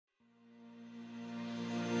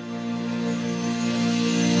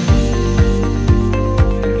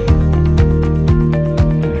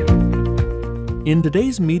In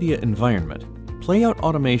today's media environment, Playout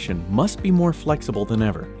automation must be more flexible than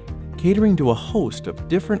ever, catering to a host of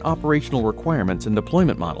different operational requirements and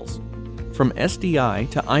deployment models. From SDI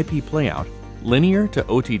to IP Playout, linear to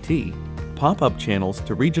OTT, pop-up channels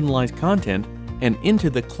to regionalized content, and into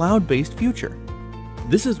the cloud-based future.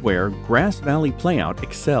 This is where Grass Valley Playout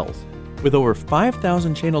excels. With over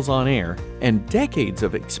 5,000 channels on air and decades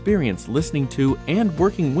of experience listening to and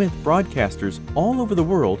working with broadcasters all over the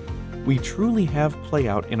world, we truly have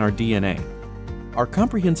Playout in our DNA. Our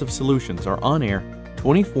comprehensive solutions are on air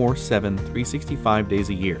 24/7, 365 days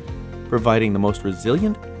a year, providing the most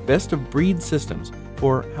resilient, best-of-breed systems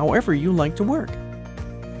for however you like to work.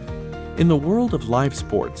 In the world of live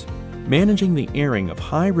sports, managing the airing of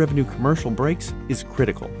high-revenue commercial breaks is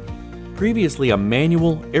critical. Previously a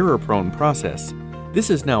manual, error-prone process, this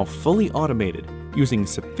is now fully automated using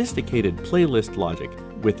sophisticated playlist logic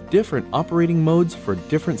with different operating modes for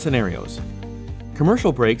different scenarios.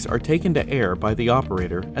 Commercial breaks are taken to air by the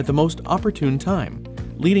operator at the most opportune time,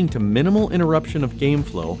 leading to minimal interruption of game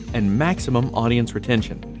flow and maximum audience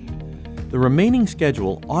retention. The remaining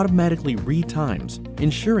schedule automatically retimes,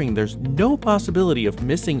 ensuring there's no possibility of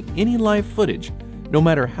missing any live footage, no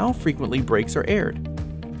matter how frequently breaks are aired.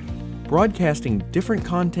 Broadcasting different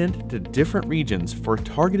content to different regions for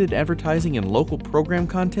targeted advertising and local program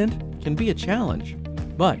content can be a challenge,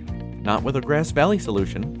 but not with a Grass Valley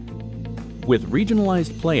solution. With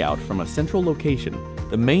regionalized playout from a central location,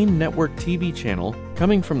 the main network TV channel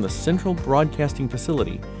coming from the central broadcasting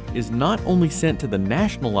facility is not only sent to the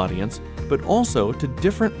national audience, but also to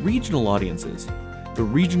different regional audiences. The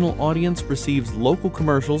regional audience receives local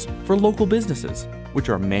commercials for local businesses, which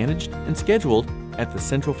are managed and scheduled at the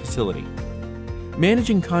central facility.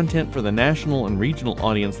 Managing content for the national and regional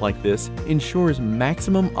audience like this ensures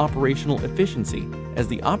maximum operational efficiency, as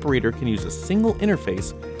the operator can use a single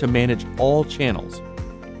interface to manage all channels.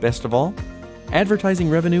 Best of all, advertising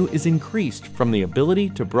revenue is increased from the ability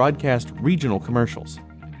to broadcast regional commercials.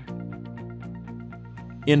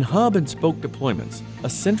 In hub and spoke deployments, a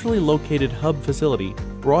centrally located hub facility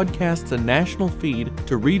broadcasts a national feed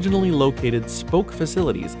to regionally located spoke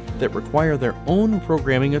facilities that require their own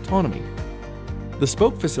programming autonomy. The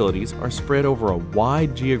spoke facilities are spread over a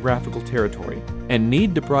wide geographical territory and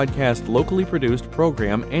need to broadcast locally produced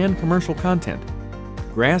program and commercial content.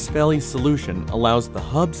 Grass Valley's solution allows the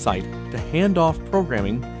hub site to hand off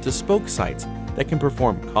programming to spoke sites that can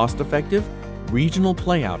perform cost-effective, regional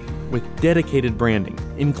playout with dedicated branding,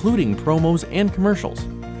 including promos and commercials.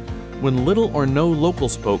 When little or no local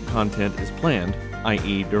spoke content is planned,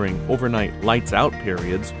 i.e. during overnight lights-out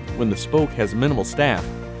periods when the spoke has minimal staff,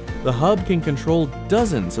 the hub can control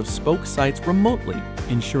dozens of spoke sites remotely,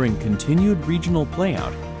 ensuring continued regional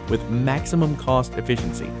playout with maximum cost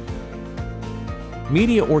efficiency.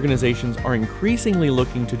 Media organizations are increasingly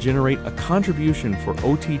looking to generate a contribution for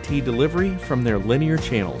OTT delivery from their linear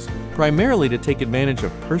channels, primarily to take advantage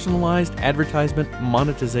of personalized advertisement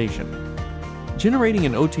monetization. Generating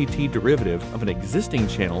an OTT derivative of an existing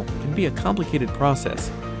channel can be a complicated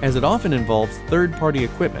process, as it often involves third-party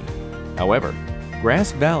equipment. However,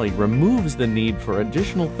 Grass Valley removes the need for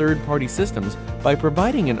additional third-party systems by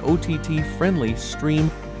providing an OTT-friendly stream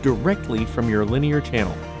directly from your linear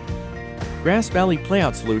channel. Grass Valley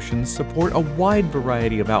Playout solutions support a wide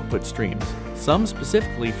variety of output streams, some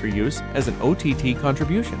specifically for use as an OTT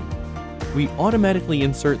contribution. We automatically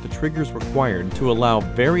insert the triggers required to allow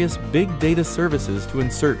various big data services to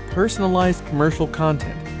insert personalized commercial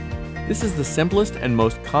content. This is the simplest and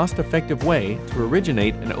most cost-effective way to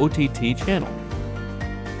originate an OTT channel.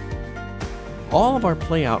 All of our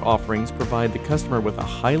Playout offerings provide the customer with a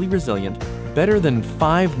highly resilient, better than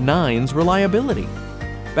 5 nines reliability,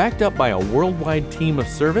 backed up by a worldwide team of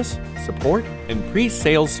service, support, and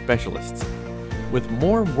pre-sales specialists. With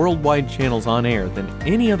more worldwide channels on air than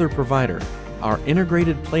any other provider, our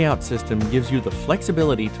integrated Playout system gives you the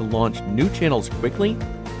flexibility to launch new channels quickly,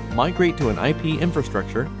 migrate to an IP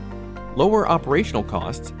infrastructure, lower operational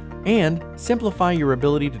costs, and simplify your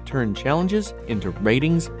ability to turn challenges into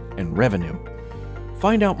ratings and revenue.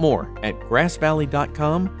 Find out more at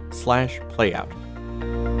grassvalley.com/playout.